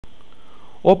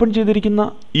Open ചെയ്തിരിക്കുന്ന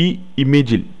ഈ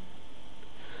ഇമേജിൽ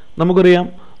നമുക്കറിയാം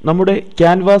നമ്മുടെ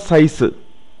ക്യാൻവാസ് സൈസ്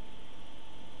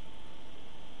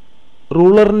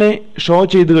റൂളറിനെ ഷോ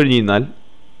ചെയ്തു കഴിഞ്ഞാൽ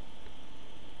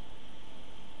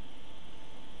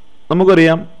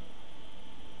നമുക്കറിയാം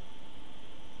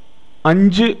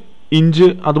 5 ഇഞ്ച്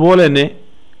അതുപോലെ തന്നെ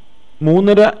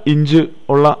 3.5 ഇഞ്ച്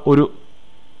ഉള്ള ഒരു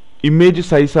ഇമേജ്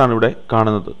സൈസാണ് ഇവിടെ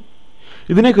കാണുന്നത്.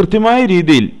 ഇതിനെ കൃത്യമായ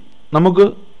രീതിയിൽ നമുക്ക്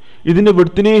ഇതിൻ്റെ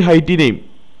വിഡ്ത്തിനെയും ഹൈറ്റിനെയും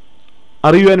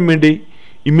അറിയുവാൻ വേണ്ടി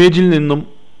ഇമേജിൽ നിന്നും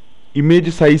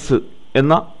ഇമേജ് സൈസ്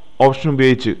എന്ന ഓപ്ഷൻ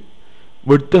ഉപയോഗിച്ച്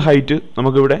വിഡ്ത്ത് ഹൈറ്റ്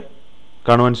നമുക്കിവിടെ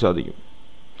കാണുവാൻ സാധിക്കും.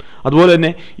 അതുപോലെ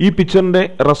തന്നെ ഈ പിക്ചറിൻ്റെ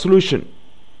റെസൊല്യൂഷൻ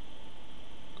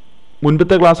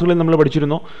മുൻപത്തെ ക്ലാസ്സുകളിൽ നമ്മൾ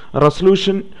പഠിച്ചിരുന്നു.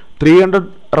 റെസൊല്യൂഷൻ 300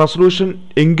 റെസൊല്യൂഷൻ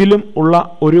എങ്കിലും ഉള്ള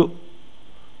ഒരു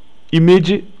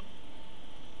ഇമേജ്,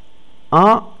 ആ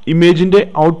ഇമേജിൻ്റെ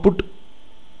ഔട്ട്പുട്ട്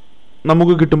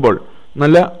നമുക്ക് കിട്ടുമ്പോൾ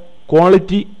നല്ല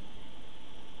ക്വാളിറ്റി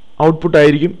ഔട്ട്പുട്ട്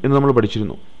ആയിരിക്കും എന്ന് നമ്മൾ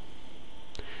പഠിച്ചിരുന്നു.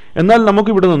 എന്നാൽ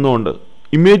നമുക്കിവിടെ നിന്നുകൊണ്ട്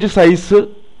ഇമേജ് സൈസ്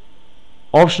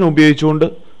ഓപ്ഷൻ ഉപയോഗിച്ചുകൊണ്ട്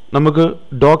നമുക്ക്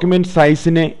ഡോക്യുമെൻറ്റ്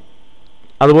സൈസിനെ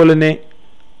അതുപോലെ തന്നെ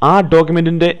ആ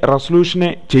ഡോക്യുമെൻറ്റിൻ്റെ റെസൊല്യൂഷനെ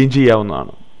ചേഞ്ച്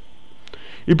ചെയ്യാവുന്നതാണ്.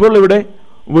 ഇപ്പോൾ ഇവിടെ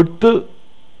വിഡ്ത്ത്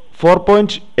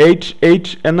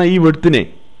 4.88 എന്ന ഈ വിഡ്ത്തിനെ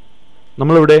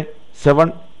നമ്മളിവിടെ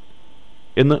 7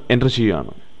 എന്ന് എൻ്റർ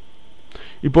ചെയ്യുകയാണ്.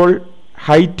 ഇപ്പോൾ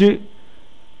ഹൈറ്റ്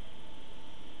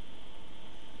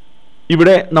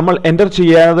ഇവിടെ നമ്മൾ എൻ്റർ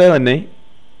ചെയ്യാതെ തന്നെ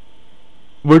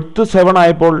വിഡ്ത്ത് 7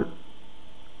 ആയപ്പോൾ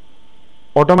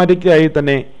ഓട്ടോമാറ്റിക്കായി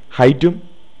തന്നെ ഹൈറ്റും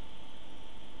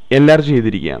എൻലാർജ്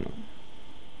ചെയ്തിരിക്കുകയാണ്.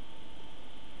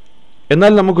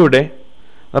 എന്നാൽ നമുക്കിവിടെ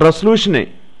റെസൊല്യൂഷനെ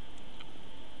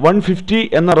 150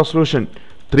 എന്ന റെസൊല്യൂഷൻ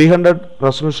 300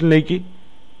 റെസൊല്യൂഷനിലേക്ക്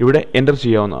ഇവിടെ എൻ്റർ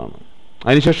ചെയ്യാവുന്നതാണ്.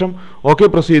 അതിനുശേഷം ഓക്കെ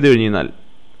പ്രസ് ചെയ്ത് കഴിഞ്ഞാൽ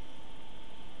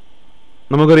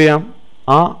നമുക്കറിയാം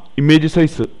ആ ഇമേജ്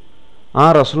സൈസ് ആ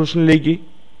റെസൊല്യൂഷനിലേക്ക്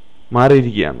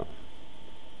മാറിയിരിക്കുകയാണ്.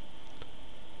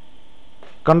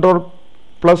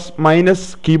 Ctrl+-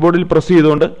 കീബോർഡിൽ പ്രസ്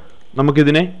ചെയ്തുകൊണ്ട്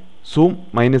നമുക്കിതിനെ സൂം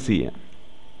മൈനസ് ചെയ്യാം.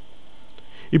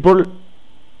 ഇപ്പോൾ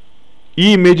ഈ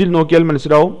ഇമേജിൽ നോക്കിയാൽ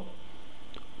മനസ്സിലാവും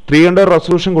 300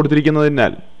 റെസൊല്യൂഷൻ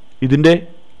കൊടുത്തിരിക്കുന്നതിനാൽ ഇതിൻ്റെ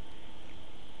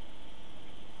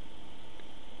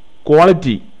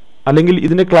ക്വാളിറ്റി അല്ലെങ്കിൽ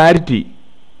ഇതിൻ്റെ ക്ലാരിറ്റി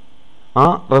ആ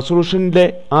റെസൊല്യൂഷൻ്റെ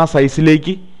ആ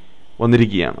സൈസിലേക്ക്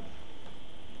വന്നിരിക്കുകയാണ്.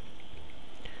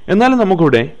 എന്നാലും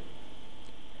നമുക്കിവിടെ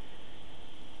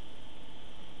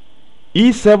ഈ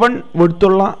 7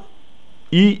 വിഡ്ത്തുള്ള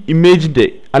ഈ ഇമേജിൻ്റെ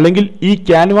അല്ലെങ്കിൽ ഈ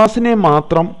ക്യാൻവാസിനെ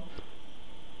മാത്രം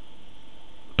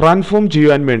ട്രാൻസ്ഫോം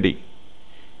ചെയ്യുവാൻ വേണ്ടി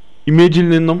ഇമേജിൽ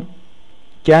നിന്നും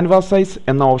ക്യാൻവാസ് സൈസ്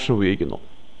എന്ന ഓപ്ഷൻ ഉപയോഗിക്കുന്നു.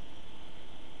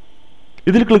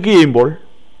 ഇതിൽ ക്ലിക്ക് ചെയ്യുമ്പോൾ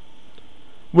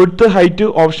വിഡ്ത്ത് ഹൈറ്റ്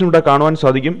ഓപ്ഷൻ ഇവിടെ കാണുവാൻ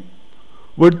സാധിക്കും.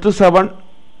 വിഡ്ത്ത് 7,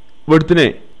 വിഡ്ത്തിനെ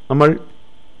നമ്മൾ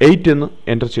 8 എന്ന്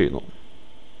എൻ്റർ ചെയ്യുന്നു.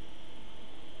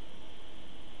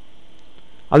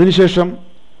 അതിനുശേഷം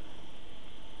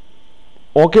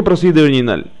ഓക്കെ പ്രസ് ചെയ്ത്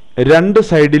കഴിഞ്ഞാൽ രണ്ട്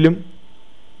സൈഡിലും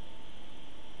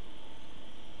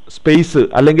സ്പേസ്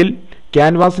അല്ലെങ്കിൽ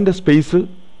ക്യാൻവാസിൻ്റെ സ്പേസ്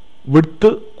വിഡ്ത്ത്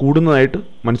കൂടുന്നതായിട്ട്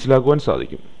മനസ്സിലാക്കുവാൻ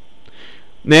സാധിക്കും.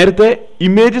 നേരത്തെ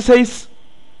ഇമേജ് സൈസ്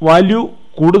വാല്യൂ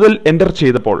കൂടുതൽ എൻ്റർ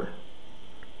ചെയ്തപ്പോൾ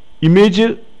ഇമേജ്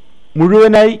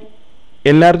മുഴുവനായി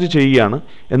എൻലാർജ് ചെയ്യുകയാണ്.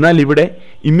 എന്നാൽ ഇവിടെ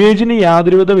ഇമേജിന്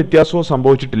യാതൊരുവിധ വ്യത്യാസവും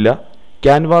സംഭവിച്ചിട്ടില്ല.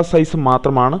 ക്യാൻവാസ് സൈസ്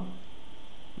മാത്രമാണ്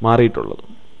മാറിയിട്ടുള്ളത്.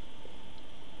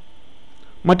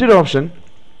 മറ്റൊരു ഓപ്ഷൻ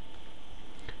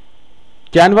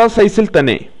ക്യാൻവാസ് സൈസിൽ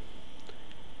തന്നെ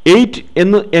 8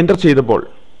 എന്ന് എൻ്റർ ചെയ്തപ്പോൾ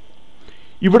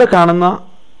ഇവിടെ കാണുന്ന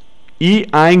ഈ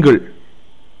ആംഗിൾ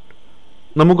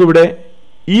നമുക്കിവിടെ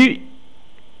ഈ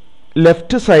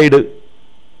ലെഫ്റ്റ് സൈഡ്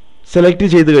സെലക്ട്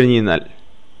ചെയ്ത് കഴിഞ്ഞാൽ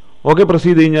ഓക്കെ പ്രസ്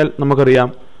ചെയ്ത് കഴിഞ്ഞാൽ നമുക്കറിയാം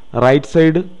റൈറ്റ്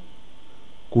സൈഡ്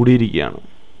കൂടിയിരിക്കുകയാണ്.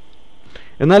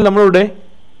 എന്നാൽ നമ്മളിവിടെ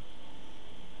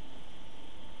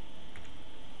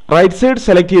റൈറ്റ് സൈഡ്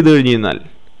സെലക്ട് ചെയ്ത് കഴിഞ്ഞാൽ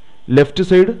ലെഫ്റ്റ്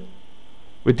സൈഡ്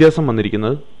വ്യത്യാസം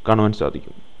വന്നിരിക്കുന്നത് കാണുവാൻ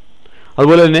സാധിക്കും.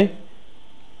 അതുപോലെ തന്നെ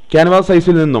ക്യാൻവാസ്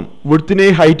സൈസിൽ നിന്നും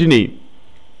വിഡ്ത്തിനെയും ഹൈറ്റിനെയും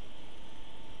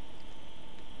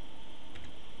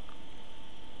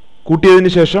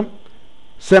കൂട്ടിയതിന് ശേഷം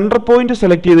സെൻറ്റർ പോയിന്റ്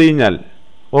സെലക്ട് ചെയ്ത് കഴിഞ്ഞാൽ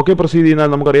ഓക്കെ പ്രസ് ചെയ്ത് കഴിഞ്ഞാൽ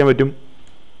നമുക്കറിയാൻ പറ്റും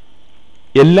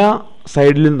എല്ലാ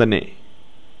സൈഡിലും തന്നെ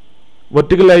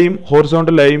വെർട്ടിക്കലായും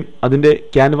ഹോറിസോണ്ടലായും അതിൻ്റെ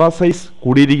ക്യാൻവാസ് സൈസ്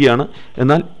കൂടിയിരിക്കുകയാണ്.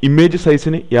 എന്നാൽ ഇമേജ്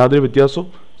സൈസിന് യാതൊരു വ്യത്യാസവും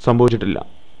സംഭവിച്ചിട്ടില്ല.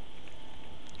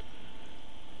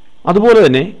 അതുപോലെ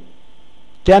തന്നെ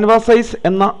ക്യാൻവാസ് സൈസ്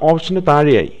എന്ന ഓപ്ഷന്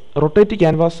താഴെയായി റൊട്ടേറ്റ്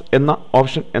ക്യാൻവാസ് എന്ന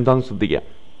ഓപ്ഷൻ എന്താണെന്ന് ശ്രദ്ധിക്കാം.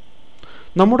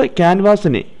 നമ്മുടെ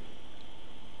ക്യാൻവാസിനെ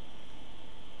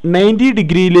 90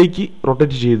 ഡിഗ്രിയിലേക്ക്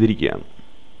റൊട്ടേറ്റ് ചെയ്തിരിക്കുകയാണ്.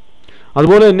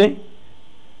 അതുപോലെ തന്നെ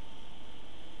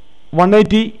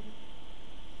 180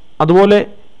 അതുപോലെ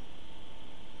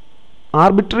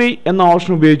ആർബിട്രറി എന്ന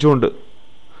ഓപ്ഷൻ ഉപയോഗിച്ചുകൊണ്ട്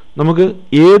നമുക്ക്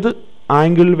ഏത്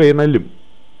ആംഗിളിൽ വേണമെങ്കിലും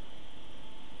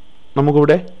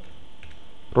നമുക്കിവിടെ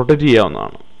റൊട്ടേറ്റ്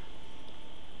ചെയ്യാവുന്നതാണ്.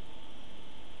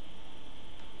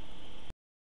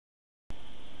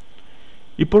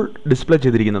 ഇപ്പോൾ ഡിസ്പ്ലേ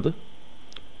ചെയ്തിരിക്കുന്നത്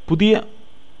പുതിയ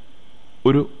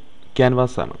ഒരു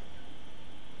ക്യാൻവാസാണ്.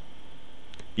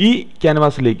 ഈ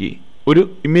ക്യാൻവാസിലേക്ക് ഒരു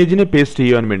ഇമേജിനെ പേസ്റ്റ്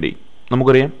ചെയ്യുവാൻ വേണ്ടി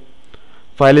നമുക്കറിയാം,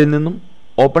 ഫയലിൽ നിന്നും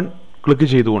ഓപ്പൺ ക്ലിക്ക്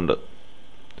ചെയ്തുകൊണ്ട്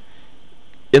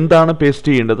എന്താണ് പേസ്റ്റ്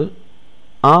ചെയ്യേണ്ടത്,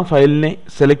 ആ ഫയലിനെ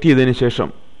സെലക്ട് ചെയ്തതിന് ശേഷം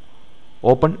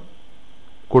ഓപ്പൺ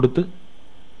കൊടുത്ത്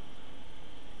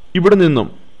ഇവിടെ നിന്നും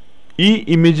ഈ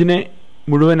ഇമേജിനെ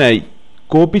മുഴുവനായി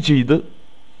കോപ്പി ചെയ്ത്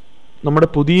നമ്മുടെ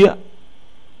പുതിയ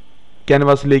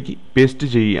ക്യാൻവാസിലേക്ക് പേസ്റ്റ്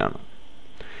ചെയ്യുകയാണ്.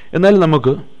 എന്നാൽ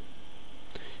നമുക്ക്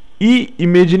ഈ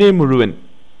ഇമേജിനെ മുഴുവൻ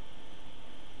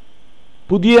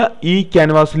പുതിയ ഈ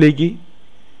ക്യാൻവാസിലേക്ക്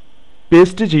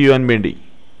പേസ്റ്റ് ചെയ്യുവാൻ വേണ്ടി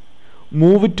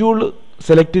മൂവ് ടൂൾ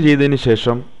സെലക്ട് ചെയ്തതിന്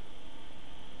ശേഷം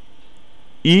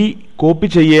ഈ കോപ്പി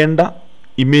ചെയ്യേണ്ട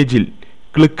ഇമേജിൽ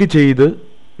ക്ലിക്ക് ചെയ്ത്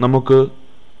നമുക്ക്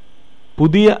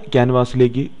പുതിയ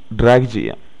ക്യാൻവാസിലേക്ക് ഡ്രാഗ്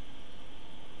ചെയ്യാം.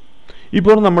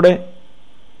 ഇപ്പോൾ നമ്മുടെ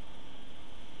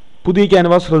പുതിയ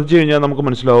ക്യാൻവാസ് ശ്രദ്ധിച്ചു കഴിഞ്ഞാൽ നമുക്ക്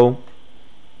മനസ്സിലാവും,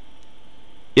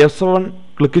 S1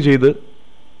 ക്ലിക്ക് ചെയ്ത്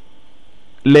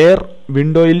ലെയർ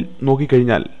വിൻഡോയിൽ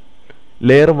നോക്കിക്കഴിഞ്ഞാൽ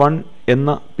ലെയർ 1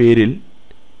 എന്ന പേരിൽ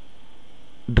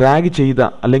ഡ്രാഗ് ചെയ്ത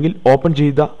അല്ലെങ്കിൽ ഓപ്പൺ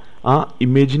ചെയ്ത ആ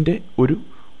ഇമേജിൻ്റെ ഒരു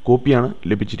കോപ്പിയാണ്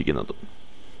ലഭിച്ചിരിക്കുന്നത്.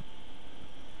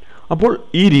 അപ്പോൾ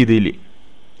ഈ രീതിയിൽ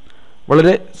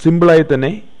വളരെ സിമ്പിളായി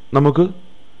തന്നെ നമുക്ക്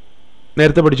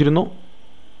നേരത്തെ പഠിച്ചിരുന്നു,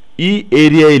 ഈ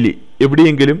ഏരിയയിൽ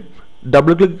എവിടെയെങ്കിലും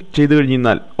ഡബിൾ ക്ലിക്ക് ചെയ്ത്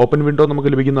കഴിഞ്ഞാൽ ഓപ്പൺ വിൻഡോ നമുക്ക്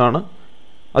ലഭിക്കുന്നതാണ്.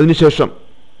 അതിനുശേഷം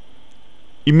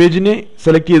ഇമേജിനെ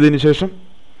സെലക്ട് ചെയ്തതിന് ശേഷം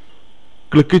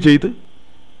ക്ലിക്ക് ചെയ്ത്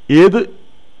ഏത്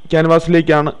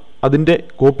ക്യാൻവാസിലേക്കാണ് അതിൻ്റെ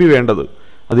കോപ്പി വേണ്ടത്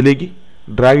അതിലേക്ക്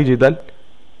ഡ്രാഗ് ചെയ്താൽ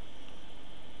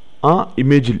ആ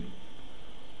ഇമേജിൽ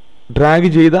ഡ്രാഗ്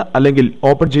ചെയ്ത അല്ലെങ്കിൽ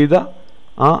ഓപ്പൺ ചെയ്ത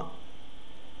ആ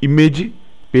ഇമേജ്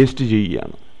പേസ്റ്റ്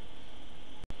ചെയ്യുകയാണ്.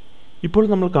 ഇപ്പോൾ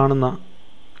നമ്മൾ കാണുന്ന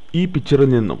ഈ പിക്ചറിൽ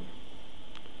നിന്നും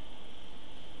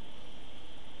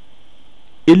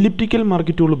എലിപ്റ്റിക്കൽ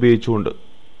മാർക്ക് ടൂൾ ഉപയോഗിച്ചുകൊണ്ട്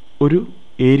ഒരു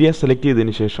ഏരിയ സെലക്ട്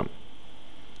ചെയ്തതിന് ശേഷം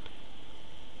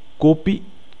കോപ്പി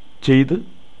ചെയ്ത്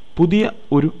പുതിയ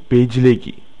ഒരു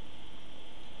പേജിലേക്ക്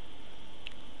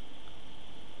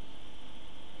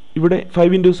ഇവിടെ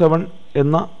 5x7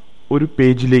 എന്ന ഒരു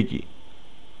പേജിലേക്ക്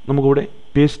നമുക്കിവിടെ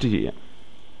പേസ്റ്റ് ചെയ്യാം.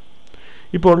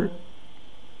 ഇപ്പോൾ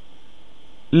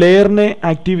ലെയറിനെ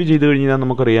ആക്റ്റീവ് ചെയ്ത് കഴിഞ്ഞാൽ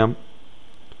നമുക്കറിയാം,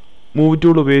 മൂവ്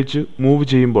ടൂൾ ഉപയോഗിച്ച് മൂവ്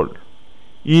ചെയ്യുമ്പോൾ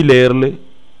ഈ ലെയറിൽ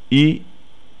ഈ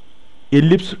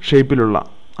എലിപ്സ് ഷേപ്പിലുള്ള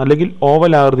അല്ലെങ്കിൽ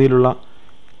ഓവൽ ആകൃതിയിലുള്ള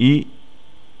ഈ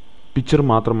പിക്ചർ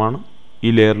മാത്രമാണ്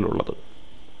ഈ ലെയറിലുള്ളത്.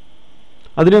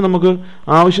 അതിനെ നമുക്ക്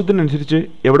ആവശ്യത്തിനനുസരിച്ച്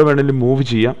എവിടെ വേണമെങ്കിലും മൂവ്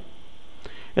ചെയ്യാം.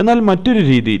 എന്നാൽ മറ്റൊരു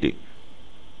രീതിയിൽ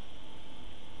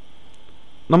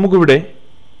നമുക്കിവിടെ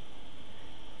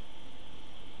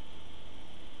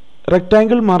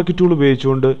റെക്റ്റാങ്കിൾ മാർക്ക് ടൂൾ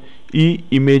ഉപയോഗിച്ചുകൊണ്ട് ഈ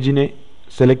ഇമേജിനെ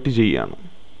സെലക്ട് ചെയ്യുകയാണ്.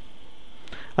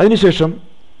 അതിനുശേഷം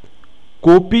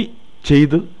കോപ്പി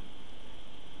ചെയ്ത്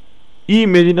ഈ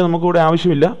ഇമേജിൻ്റെ നമുക്കിവിടെ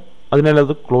ആവശ്യമില്ല, അതിനാൽ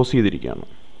അത് ക്ലോസ് ചെയ്തിരിക്കുകയാണ്.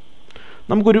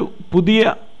 നമുക്കൊരു പുതിയ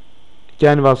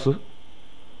ക്യാൻവാസ്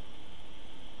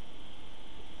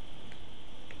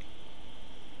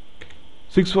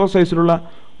സിക്സ് 4 സൈസിലുള്ള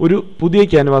ഒരു പുതിയ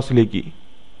ക്യാൻവാസിലേക്ക്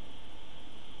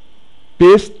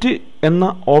പേസ്റ്റ് എന്ന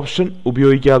ഓപ്ഷൻ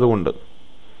ഉപയോഗിക്കാതെ കൊണ്ട്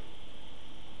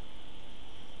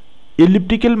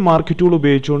എലിപ്റ്റിക്കൽ മാർക്ക് ടൂൾ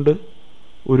ഉപയോഗിച്ചുകൊണ്ട്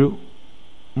ഒരു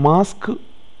മാസ്ക്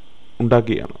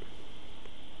ഉണ്ടാക്കുകയാണ്.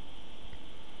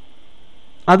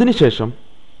 അതിനുശേഷം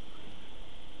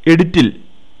എഡിറ്റിൽ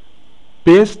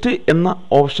പേസ്റ്റ് എന്ന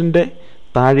ഓപ്ഷൻ്റെ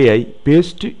താഴെയായി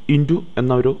പേസ്റ്റ് ഇൻറ്റു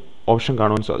എന്ന ഒരു ഓപ്ഷൻ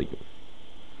കാണുവാൻ സാധിക്കും.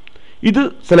 ഇത്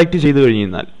സെലക്ട് ചെയ്ത്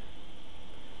കഴിഞ്ഞാൽ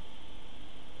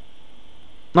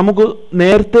നമുക്ക്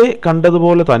നേരത്തെ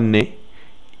കണ്ടതുപോലെ തന്നെ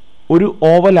ഒരു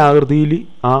ഓവൽ ആകൃതിയിൽ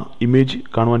ആ ഇമേജ്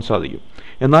കാണുവാൻ സാധിക്കും.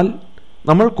 എന്നാൽ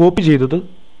നമ്മൾ കോപ്പി ചെയ്തത്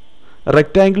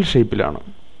റെക്റ്റാങ്കിൾ ഷേപ്പിലാണ്.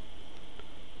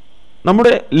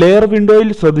 നമ്മുടെ ലെയർ വിൻഡോയിൽ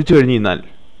ശ്രദ്ധിച്ചു കഴിഞ്ഞാൽ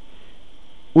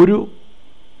ഒരു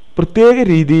പ്രത്യേക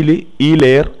രീതിയിൽ ഈ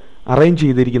ലെയർ അറേഞ്ച്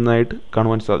ചെയ്തിരിക്കുന്നതായിട്ട്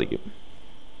കാണുവാൻ സാധിക്കും.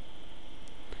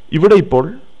 ഇവിടെ ഇപ്പോൾ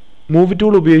മൂവ്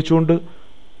ടൂൾ ഉപയോഗിച്ചുകൊണ്ട്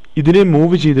ഇതിനെ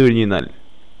മൂവ് ചെയ്ത് കഴിഞ്ഞാൽ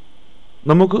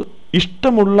നമുക്ക്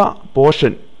ഇഷ്ടമുള്ള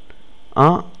പോർഷൻ ആ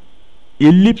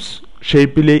എലിപ്സ്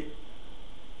ഷേപ്പിലെ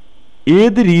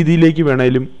ഏത് രീതിയിലേക്ക്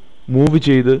വേണേലും മൂവ്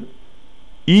ചെയ്ത്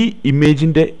ഈ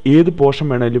ഇമേജിൻ്റെ ഏത് പോർഷൻ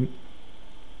വേണേലും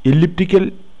എലിപ്റ്റിക്കൽ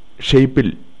ഷേപ്പിൽ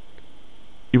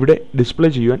ഇവിടെ ഡിസ്പ്ലേ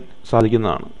ചെയ്യുവാൻ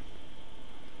സാധിക്കുന്നതാണ്.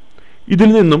 ഇതിൽ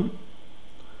നിന്നും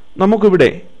നമുക്കിവിടെ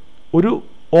ഒരു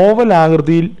ഓവൽ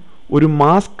ആകൃതിയിൽ ഒരു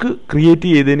മാസ്ക് ക്രിയേറ്റ്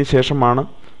ചെയ്തതിന് ശേഷമാണ്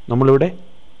നമ്മളിവിടെ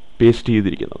പേസ്റ്റ്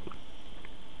ചെയ്തിരിക്കുന്നത്.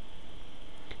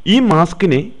 ഈ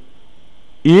മാസ്കിനെ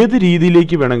ഏത്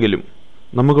രീതിയിലേക്ക് വേണമെങ്കിലും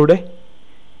നമുക്കിവിടെ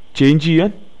ചേഞ്ച്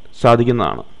ചെയ്യാൻ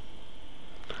സാധിക്കുന്നതാണ്.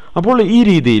 അപ്പോൾ ഈ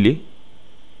രീതിയിൽ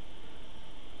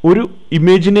ഒരു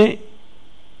ഇമേജിനെ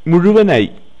മുഴുവനായി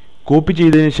കോപ്പി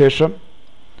ചെയ്തതിന് ശേഷം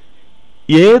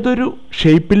ഏതൊരു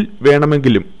ഷേപ്പിൽ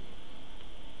വേണമെങ്കിലും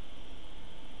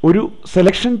ഒരു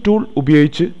സെലക്ഷൻ ടൂൾ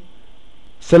ഉപയോഗിച്ച്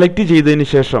സെലക്ട് ചെയ്തതിന്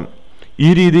ശേഷം ഈ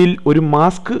രീതിയിൽ ഒരു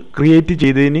മാസ്ക് ക്രിയേറ്റ്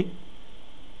ചെയ്തതിന്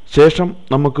ശേഷം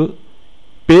നമുക്ക്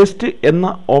പേസ്റ്റ് എന്ന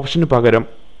ഓപ്ഷന് പകരം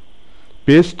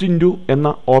പേസ്റ്റ് ഇൻറ്റു എന്ന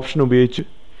ഓപ്ഷൻ ഉപയോഗിച്ച്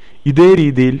ഇതേ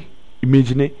രീതിയിൽ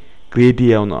ഇമേജിനെ ക്രിയേറ്റ്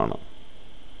ചെയ്യാവുന്നതാണ്.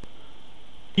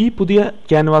 ഈ പുതിയ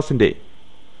ക്യാൻവാസിൻ്റെ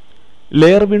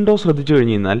ലെയർ വിൻഡോ ശ്രദ്ധിച്ചു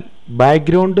കഴിഞ്ഞാൽ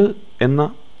ബാക്ക്ഗ്രൗണ്ട് എന്ന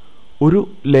ഒരു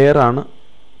ലെയറാണ്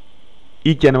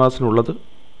ഈ ക്യാൻവാസിനുള്ളത്.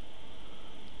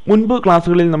 മുൻപ്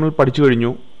ക്ലാസ്സുകളിൽ നമ്മൾ പഠിച്ചു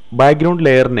കഴിഞ്ഞു, ബാക്ക്ഗ്രൗണ്ട്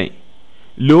ലെയറിനെ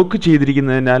ലോക്ക്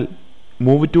ചെയ്തിരിക്കുന്നതിനാൽ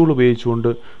മൂവ് ടൂൾ ഉപയോഗിച്ചുകൊണ്ട്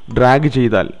ഡ്രാഗ്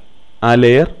ചെയ്താൽ ആ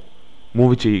ലെയർ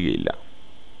മൂവ് ചെയ്യുകയില്ല.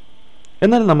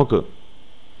 എന്നാൽ നമുക്ക്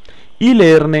ഈ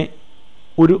ലെയറിനെ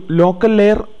ഒരു ലോക്കൽ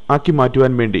ലെയർ ആക്കി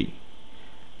മാറ്റുവാൻ വേണ്ടി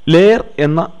ലെയർ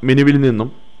എന്ന മെനുവിൽ നിന്നും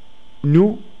ന്യൂ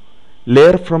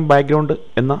ലെയർ ഫ്രം ബാക്ക്ഗ്രൗണ്ട്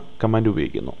എന്ന കമാൻഡ്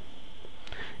ഉപയോഗിക്കുന്നു.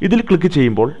 ഇതിൽ ക്ലിക്ക്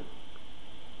ചെയ്യുമ്പോൾ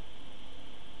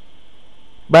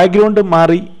ബാക്ക്ഗ്രൗണ്ട്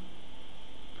മാറി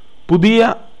പുതിയ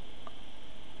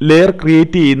ലെയർ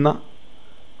ക്രിയേറ്റ് ചെയ്യുന്ന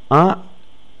ആ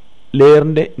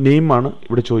ലെയറിൻ്റെ നെയിമാണ്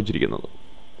ഇവിടെ ചോദിച്ചിരിക്കുന്നത്.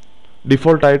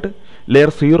 ഡിഫോൾട്ടായിട്ട് ലെയർ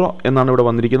 0 എന്നാണ് ഇവിടെ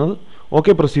വന്നിരിക്കുന്നത്.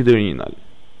 ഓക്കെ പ്രസ് ചെയ്ത് കഴിഞ്ഞാൽ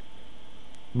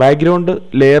ബാക്ക്ഗ്രൗണ്ട്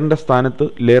ലെയറിൻ്റെ സ്ഥാനത്ത്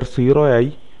ലെയർ 0 ആയി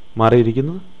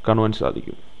മാറിയിരിക്കുന്നത് കാണുവാൻ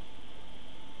സാധിക്കും.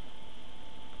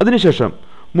 അതിനുശേഷം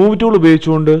മൂവ് ടൂൾ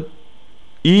ഉപയോഗിച്ചുകൊണ്ട്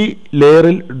ഈ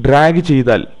ലെയറിൽ ഡ്രാഗ്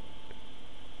ചെയ്താൽ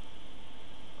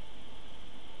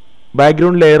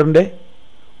ബാക്ക്ഗ്രൗണ്ട് ലെയറിൻ്റെ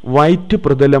വൈറ്റ്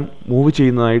പ്രതലം മൂവ്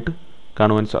ചെയ്യുന്നതായിട്ട്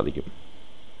കാണുവാൻ സാധിക്കും.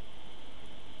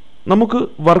 നമുക്ക്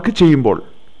വർക്ക് ചെയ്യുമ്പോൾ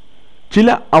ചില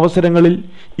അവസരങ്ങളിൽ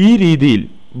ഈ രീതിയിൽ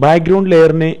ബാക്ക്ഗ്രൗണ്ട്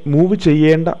ലെയറിനെ മൂവ്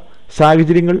ചെയ്യേണ്ട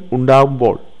സാഹചര്യങ്ങൾ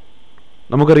ഉണ്ടാകുമ്പോൾ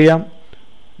നമുക്കറിയാം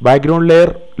ബാക്ക്ഗ്രൗണ്ട് ലെയർ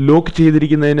ലോക്ക്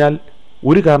ചെയ്തിരിക്കുന്നതിനാൽ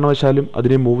ഒരു കാരണവശാലും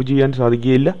അതിനെ മൂവ് ചെയ്യാൻ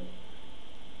സാധിക്കുകയില്ല.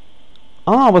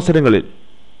 ആ അവസരങ്ങളിൽ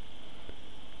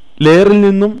ലെയറിൽ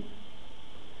നിന്നും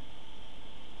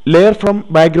ലെയർ ഫ്രം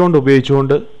ബാക്ക്ഗ്രൗണ്ട്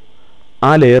ഉപയോഗിച്ചുകൊണ്ട്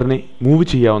ആ ലെയറിനെ മൂവ്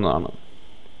ചെയ്യാവുന്നതാണ്.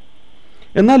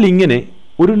 എന്നാൽ ഇങ്ങനെ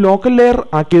ഒരു ലോക്കൽ ലെയർ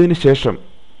ആക്കിയതിന് ശേഷം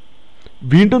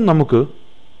വീണ്ടും നമുക്ക്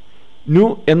ന്യൂ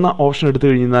എന്ന ഓപ്ഷൻ എടുത്തു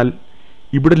കഴിഞ്ഞാൽ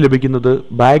ഇവിടെ ലഭിക്കുന്നത്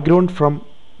ബാക്ക്ഗ്രൗണ്ട് ഫ്രം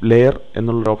ലെയർ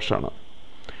എന്നുള്ളൊരു ഓപ്ഷനാണ്.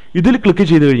 ഇതിൽ ക്ലിക്ക്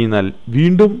ചെയ്ത് കഴിഞ്ഞാൽ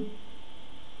വീണ്ടും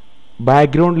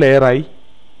ബാക്ക്ഗ്രൗണ്ട് ലെയറായി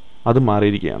അത്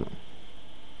മാറിയിരിക്കുകയാണ്.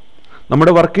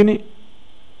 നമ്മുടെ വർക്കിന്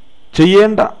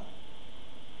ചെയ്യേണ്ട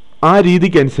ആ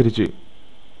രീതിക്കനുസരിച്ച്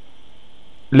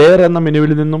ലെയർ എന്ന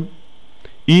മെനുവിൽ നിന്നും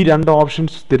ഈ രണ്ട്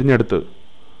ഓപ്ഷൻസ് തിരഞ്ഞെടുത്ത്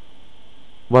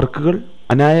വർക്കുകൾ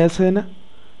അനായാസേന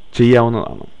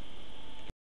ചെയ്യാവുന്നതാണ്.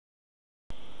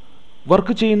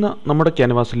 വർക്ക് ചെയ്യുന്ന നമ്മുടെ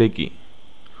ക്യാൻവാസിലേക്ക്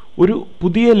ഒരു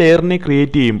പുതിയ ലെയറിനെ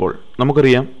ക്രിയേറ്റ് ചെയ്യുമ്പോൾ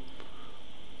നമുക്കറിയാം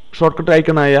shortcut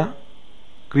ഐക്കണായ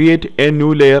create A new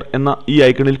layer എന്ന ഈ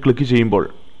ഐക്കണിൽ ക്ലിക്ക് ചെയ്യുമ്പോൾ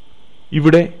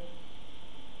ഇവിടെ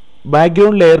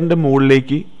ബാക്ക്ഗ്രൗണ്ട് ലെയറിൻ്റെ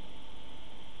മുകളിലേക്ക്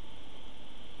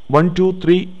 1 2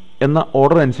 3 എന്ന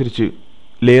ഓർഡർ അനുസരിച്ച്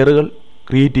ലെയറുകൾ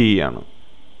ക്രിയേറ്റ് ചെയ്യുകയാണ്.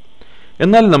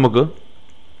 എന്നാൽ നമുക്ക്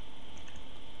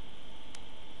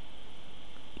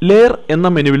ലെയർ എന്ന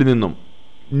മെനുവിൽ നിന്നും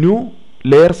ന്യൂ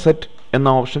ലെയർ സെറ്റ് എന്ന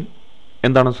ഓപ്ഷൻ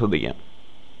എന്താണെന്ന് ശ്രദ്ധിക്കാം.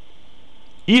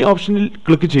 ഈ ഓപ്ഷനിൽ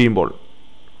ക്ലിക്ക് ചെയ്യുമ്പോൾ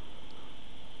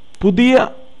പുതിയ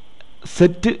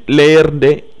സെറ്റ്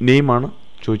ലെയറിൻ്റെ നെയിമാണ്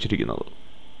ചോദിച്ചിരിക്കുന്നത്.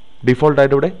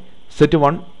 ഡിഫോൾട്ടായിട്ട് ഇവിടെ സെറ്റ്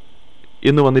 1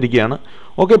 എന്ന് വന്നിരിക്കുകയാണ്.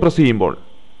 ഓക്കെ പ്രസ് ചെയ്യുമ്പോൾ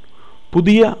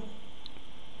പുതിയ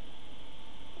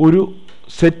ഒരു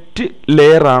സെറ്റ്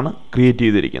ലെയറാണ് ക്രിയേറ്റ്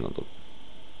ചെയ്തിരിക്കുന്നത്.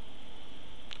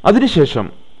 അതിനുശേഷം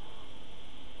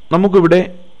നമുക്കിവിടെ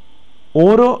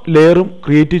ഓരോ ലെയറും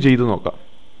ക്രിയേറ്റ് ചെയ്ത് നോക്കാം.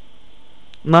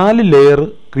 4 ലെയർ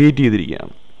ക്രിയേറ്റ്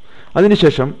ചെയ്തിരിക്കുകയാണ്.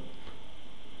 അതിനുശേഷം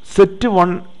സെറ്റ്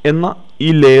 1 എന്ന ഈ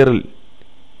ലെയറിൽ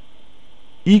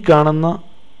ഈ കാണുന്ന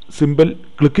സിമ്പൽ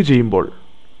ക്ലിക്ക് ചെയ്യുമ്പോൾ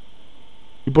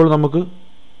ഇപ്പോൾ നമുക്ക്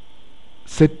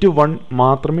സെറ്റ് 1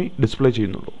 മാത്രമേ ഡിസ്പ്ലേ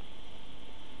ചെയ്യുന്നുള്ളൂ.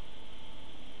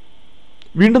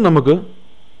 വീണ്ടും നമുക്ക്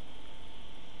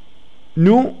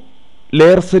ന്യൂ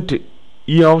ലെയർ സെറ്റ്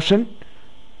ഈ ഓപ്ഷൻ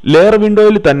ലെയർ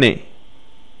വിൻഡോയിൽ തന്നെ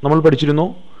നമ്മൾ പഠിച്ചിരുന്നു.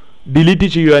 ഡിലീറ്റ്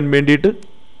ചെയ്യുവാൻ വേണ്ടിയിട്ട്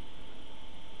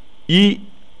ഈ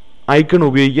ഐക്കൺ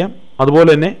ഉപയോഗിക്കാം. അതുപോലെ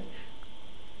തന്നെ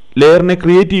ലെയറിനെ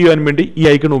ക്രിയേറ്റ് ചെയ്യുവാൻ വേണ്ടി ഈ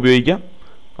ഐക്കൺ ഉപയോഗിക്കാം.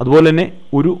 അതുപോലെ തന്നെ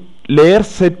ഒരു ലെയർ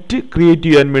സെറ്റ് ക്രിയേറ്റ്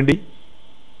ചെയ്യാൻ വേണ്ടി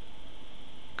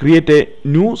ക്രിയേറ്റ് എ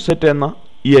ന്യൂ സെറ്റ് എന്ന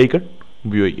ഈ ഐക്കൺ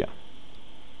ഉപയോഗിക്കാം.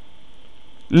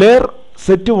 ലെയർ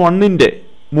സെറ്റ് 1ൻ്റെ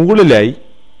മുകളിലായി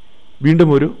വീണ്ടും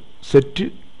ഒരു സെറ്റ്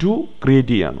 2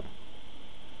 ക്രിയേറ്റ് ചെയ്യാണ്.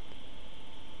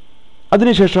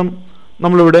 അതിനുശേഷം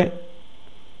നമ്മളിവിടെ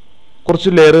കുറച്ച്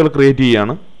ലെയറുകൾ ക്രിയേറ്റ്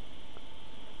ചെയ്യുകയാണ്.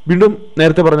 വീണ്ടും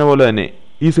നേരത്തെ പറഞ്ഞ പോലെ തന്നെ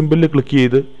ഈ സിമ്പിളിൽ ക്ലിക്ക്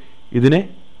ചെയ്ത് ഇതിനെ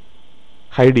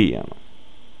ഹൈഡ് ചെയ്യുകയാണ്.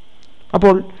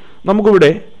 അപ്പോൾ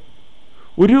നമുക്കിവിടെ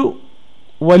ഒരു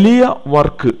വലിയ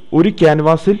വർക്ക് ഒരു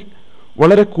ക്യാൻവാസിൽ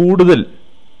വളരെ കൂടുതൽ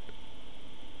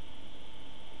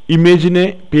ഇമേജിനെ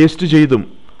പേസ്റ്റ് ചെയ്തും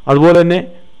അതുപോലെ തന്നെ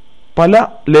പല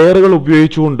ലെയറുകൾ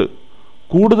ഉപയോഗിച്ചുകൊണ്ട്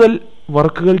കൂടുതൽ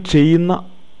വർക്കുകൾ ചെയ്യുന്ന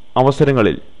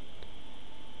അവസരങ്ങളിൽ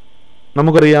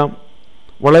നമുക്കറിയാം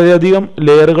വളരെയധികം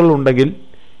ലെയറുകൾ ഉണ്ടെങ്കിൽ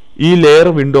ഈ ലെയർ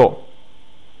വിൻഡോ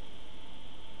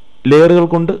ലെയറുകൾ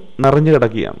കൊണ്ട് നിറഞ്ഞു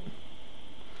കിടക്കുകയാണ്.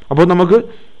 അപ്പോൾ നമുക്ക്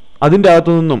അതിൻ്റെ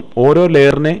അകത്തു നിന്നും ഓരോ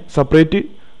ലെയറിനെ സെപ്പറേറ്റ്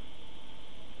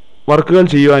വർക്കുകൾ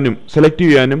ചെയ്യുവാനും സെലക്ട്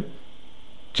ചെയ്യാനും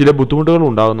ചില ബുദ്ധിമുട്ടുകൾ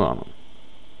ഉണ്ടാകുന്നതാണ്.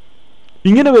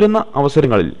 ഇങ്ങനെ വരുന്ന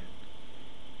അവസരങ്ങളിൽ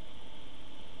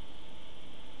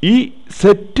ഈ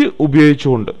സെറ്റ്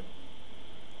ഉപയോഗിച്ചുകൊണ്ട്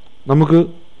നമുക്ക്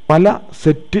പല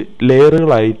സെറ്റ്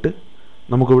ലെയറുകളായിട്ട്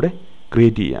നമുക്കിവിടെ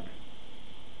ക്രിയേറ്റ് ചെയ്യാം.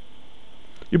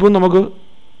 ഇപ്പോൾ നമുക്ക്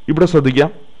ഇവിടെ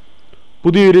ശ്രദ്ധിക്കാം,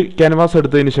 പുതിയൊരു ക്യാൻവാസ്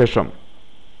എടുത്തതിന് ശേഷം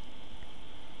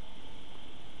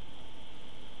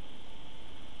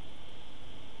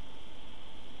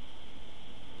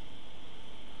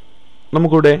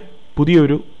നമുക്കിവിടെ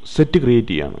പുതിയൊരു സെറ്റ്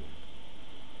ക്രിയേറ്റ് ചെയ്യാണ്.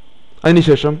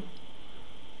 അതിനുശേഷം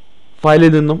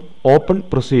ഫയലിൽ നിന്നും ഓപ്പൺ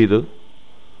പ്രസ് ചെയ്ത്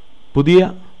പുതിയ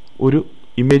ഒരു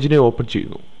ഇമേജിനെ ഓപ്പൺ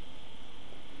ചെയ്യുന്നു.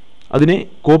 അതിനെ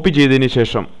കോപ്പി ചെയ്തതിന്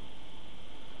ശേഷം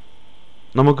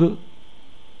നമുക്ക്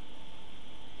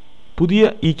പുതിയ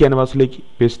ഈ ക്യാൻവാസിലേക്ക്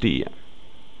പേസ്റ്റ് ചെയ്യാം.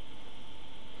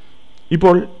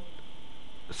 ഇപ്പോൾ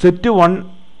സെറ്റ് 1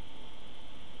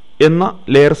 എന്ന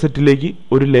ലെയർ സെറ്റിലേക്ക്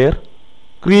ഒരു ലെയർ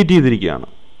ക്രിയേറ്റ് ചെയ്തിരിക്കുകയാണ്.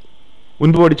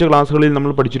 മുൻപ് പഠിച്ച ക്ലാസ്സുകളിൽ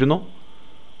നമ്മൾ പഠിച്ചിരുന്നു,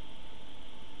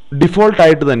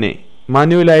 ഡിഫോൾട്ടായിട്ട് തന്നെ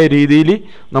മാനുവലായ രീതിയിൽ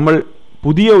നമ്മൾ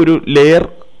പുതിയ ഒരു ലെയർ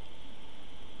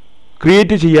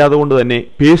ക്രിയേറ്റ് ചെയ്യാതെ കൊണ്ട് തന്നെ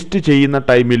പേസ്റ്റ് ചെയ്യുന്ന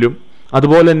ടൈമിലും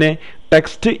അതുപോലെ തന്നെ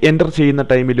ടെക്സ്റ്റ് എൻ്റർ ചെയ്യുന്ന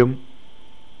ടൈമിലും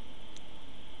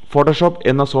ഫോട്ടോഷോപ്പ്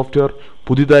എന്ന സോഫ്റ്റ്വെയർ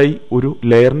പുതിയതായി ഒരു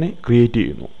ലെയറിനെ ക്രിയേറ്റ്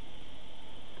ചെയ്യുന്നു.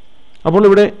 അപ്പോൾ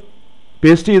ഇവിടെ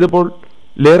പേസ്റ്റ് ചെയ്തപ്പോൾ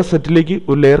ലെയർ സെറ്റിലേക്ക്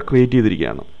ഒരു ലെയർ ക്രിയേറ്റ്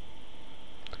ചെയ്തിരിക്കുകയാണ്.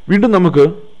 വീണ്ടും നമുക്ക്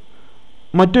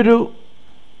മറ്റൊരു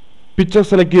പിക്ചർ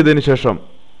സെലക്ട് ചെയ്തതിന് ശേഷം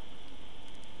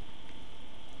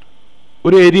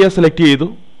ഒരു ഏരിയ സെലക്ട് ചെയ്തു,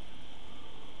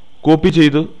 കോപ്പി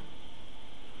ചെയ്തു,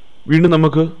 വീണ്ടും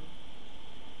നമുക്ക്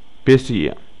പേസ്റ്റ്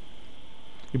ചെയ്യാം.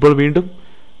 ഇപ്പോൾ വീണ്ടും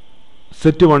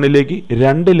സെറ്റ് 1ലേക്ക്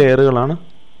 2 ലെയറുകളാണ്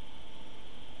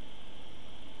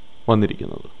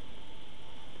വന്നിരിക്കുന്നത്.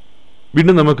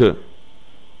 വീണ്ടും നമുക്ക്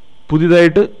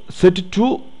പുതിയതായിട്ട് സെറ്റ് 2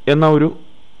 എന്ന ഒരു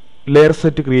ലെയർ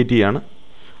സെറ്റ് ക്രിയേറ്റ് ചെയ്യാണ്.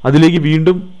 അതിലേക്ക്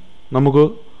വീണ്ടും നമുക്ക്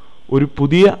ഒരു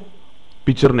പുതിയ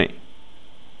പിക്ചറിനെ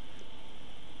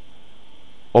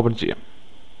ഓപ്പൺ ചെയ്യാം.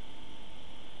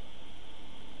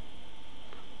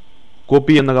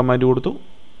 കോപ്പി എന്ന കമാൻഡ് കൊടുത്തു,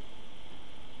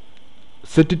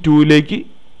 സെറ്റ് 2ലേക്ക്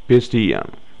പേസ്റ്റ്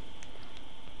ചെയ്യുകയാണ്.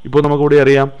 ഇപ്പോൾ നമുക്കിവിടെ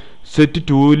അറിയാം സെറ്റ്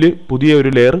 2ൽ പുതിയ ഒരു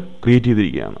ലെയർ ക്രിയേറ്റ്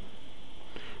ചെയ്തിരിക്കുകയാണ്.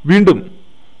 വീണ്ടും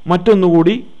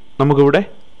മറ്റൊന്നുകൂടി നമുക്കിവിടെ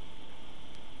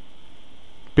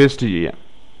പേസ്റ്റ് ചെയ്യാം.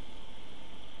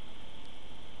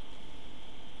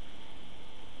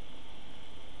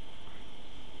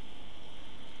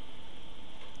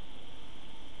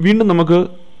 വീണ്ടും നമുക്ക്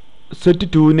സെറ്റ്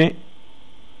 2നെ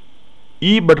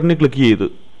ഈ ബട്ടണിൽ ക്ലിക്ക് ചെയ്ത്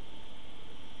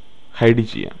ഹൈഡ്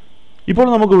ചെയ്യാം. ഇപ്പോൾ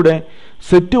നമുക്കിവിടെ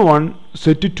സെറ്റ് 1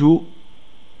 സെറ്റ് 2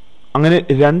 അങ്ങനെ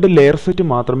 2 ലെയർ സെറ്റ്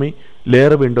മാത്രമേ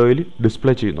ലെയർ വിൻഡോയിൽ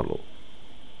ഡിസ്പ്ലേ ചെയ്യുന്നുള്ളൂ.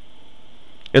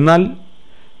 എന്നാൽ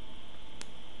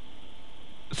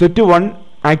സെറ്റ് 1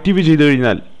 ആക്റ്റീവ് ചെയ്ത്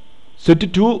കഴിഞ്ഞാൽ സെറ്റ്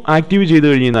 2 ആക്റ്റീവ് ചെയ്ത്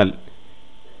കഴിഞ്ഞാൽ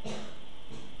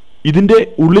ഇതിൻ്റെ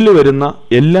ഉള്ളിൽ വരുന്ന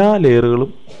എല്ലാ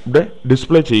ലെയറുകളും ഇവിടെ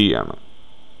ഡിസ്പ്ലേ ചെയ്യുകയാണ്.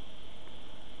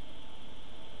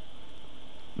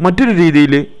 മറ്റൊരു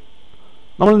രീതിയിൽ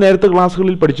നമ്മൾ നേരത്തെ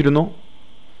ക്ലാസ്സുകളിൽ പഠിച്ചിരുന്നു,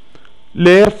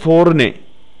 ലെയർ 4നെ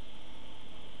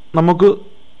നമുക്ക്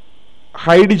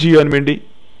ഹൈഡ് ചെയ്യാൻ വേണ്ടി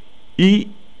ഈ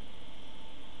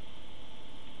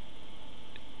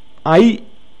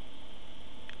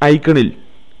ഐക്കണിൽ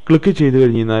ക്ലിക്ക് ചെയ്ത്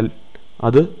കഴിഞ്ഞാൽ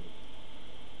അത്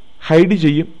ഹൈഡ്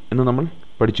ചെയ്യും എന്ന് നമ്മൾ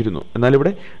പഠിച്ചിരുന്നു. എന്നാൽ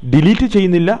ഇവിടെ ഡിലീറ്റ്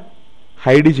ചെയ്യുന്നില്ല,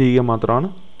 ഹൈഡ് ചെയ്യുക മാത്രമാണ്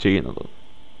ചെയ്യുന്നത്.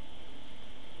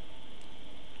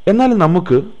 എന്നാൽ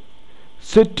നമുക്ക്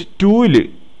സെറ്റ് 2ൽ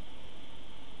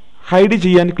ഹൈഡ്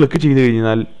ചെയ്യാൻ ക്ലിക്ക് ചെയ്ത്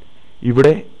കഴിഞ്ഞാൽ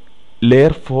ഇവിടെ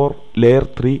ലെയർ 4 ലെയർ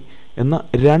 3 എന്ന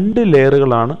 2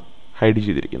 ലെയറുകളാണ് ഹൈഡ്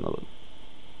ചെയ്തിരിക്കുന്നത്.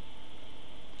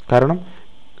 കാരണം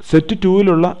സെറ്റ്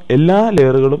 2-ലുള്ള എല്ലാ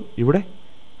ലെയറുകളും ഇവിടെ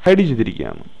ഹൈഡ്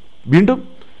ചെയ്തിരിക്കുകയാണ്. വീണ്ടും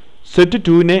സെറ്റ്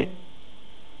 2-നെ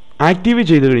ആക്റ്റീവ്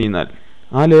ചെയ്ത് കഴിഞ്ഞാൽ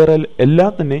ആ ലെയറിൽ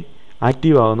എല്ലാം തന്നെ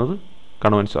ആക്റ്റീവ് ആകുന്നത്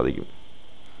കാണുവാൻ സാധിക്കും.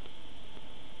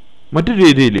 മറ്റൊരു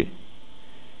രീതിയിൽ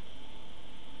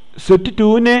സെറ്റ്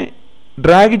 2-നെ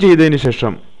ഡ്രാഗ് ചെയ്തതിന്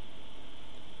ശേഷം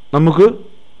നമുക്ക്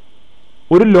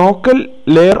ഒരു ലോക്കൽ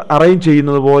ലെയർ അറേഞ്ച്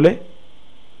ചെയ്യുന്നത് പോലെ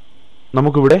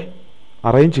നമുക്കിവിടെ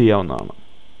അറേഞ്ച് ചെയ്യാവുന്നതാണ്.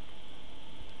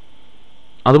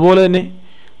 അതുപോലെ തന്നെ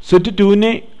സെറ്റ്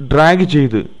 2-നെ ഡ്രാഗ്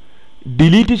ചെയ്ത്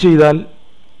ഡിലീറ്റ് ചെയ്താൽ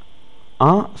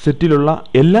ആ സെറ്റിലുള്ള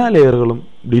എല്ലാ ലെയറുകളും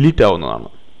ഡിലീറ്റ് ആവുന്നതാണ്.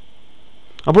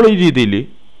 അപ്പോൾ ഈ രീതിയിൽ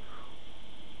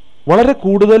വളരെ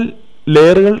കൂടുതൽ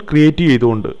ലെയറുകൾ ക്രിയേറ്റ്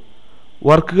ചെയ്തുകൊണ്ട്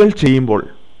വർക്കുകൾ ചെയ്യുമ്പോൾ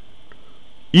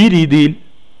ഈ രീതിയിൽ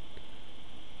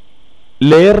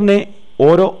ലെയറിനെ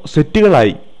ഓരോ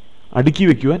സെറ്റുകളായി അടുക്കി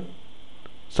വയ്ക്കുവാൻ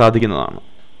സാധിക്കുന്നതാണ്.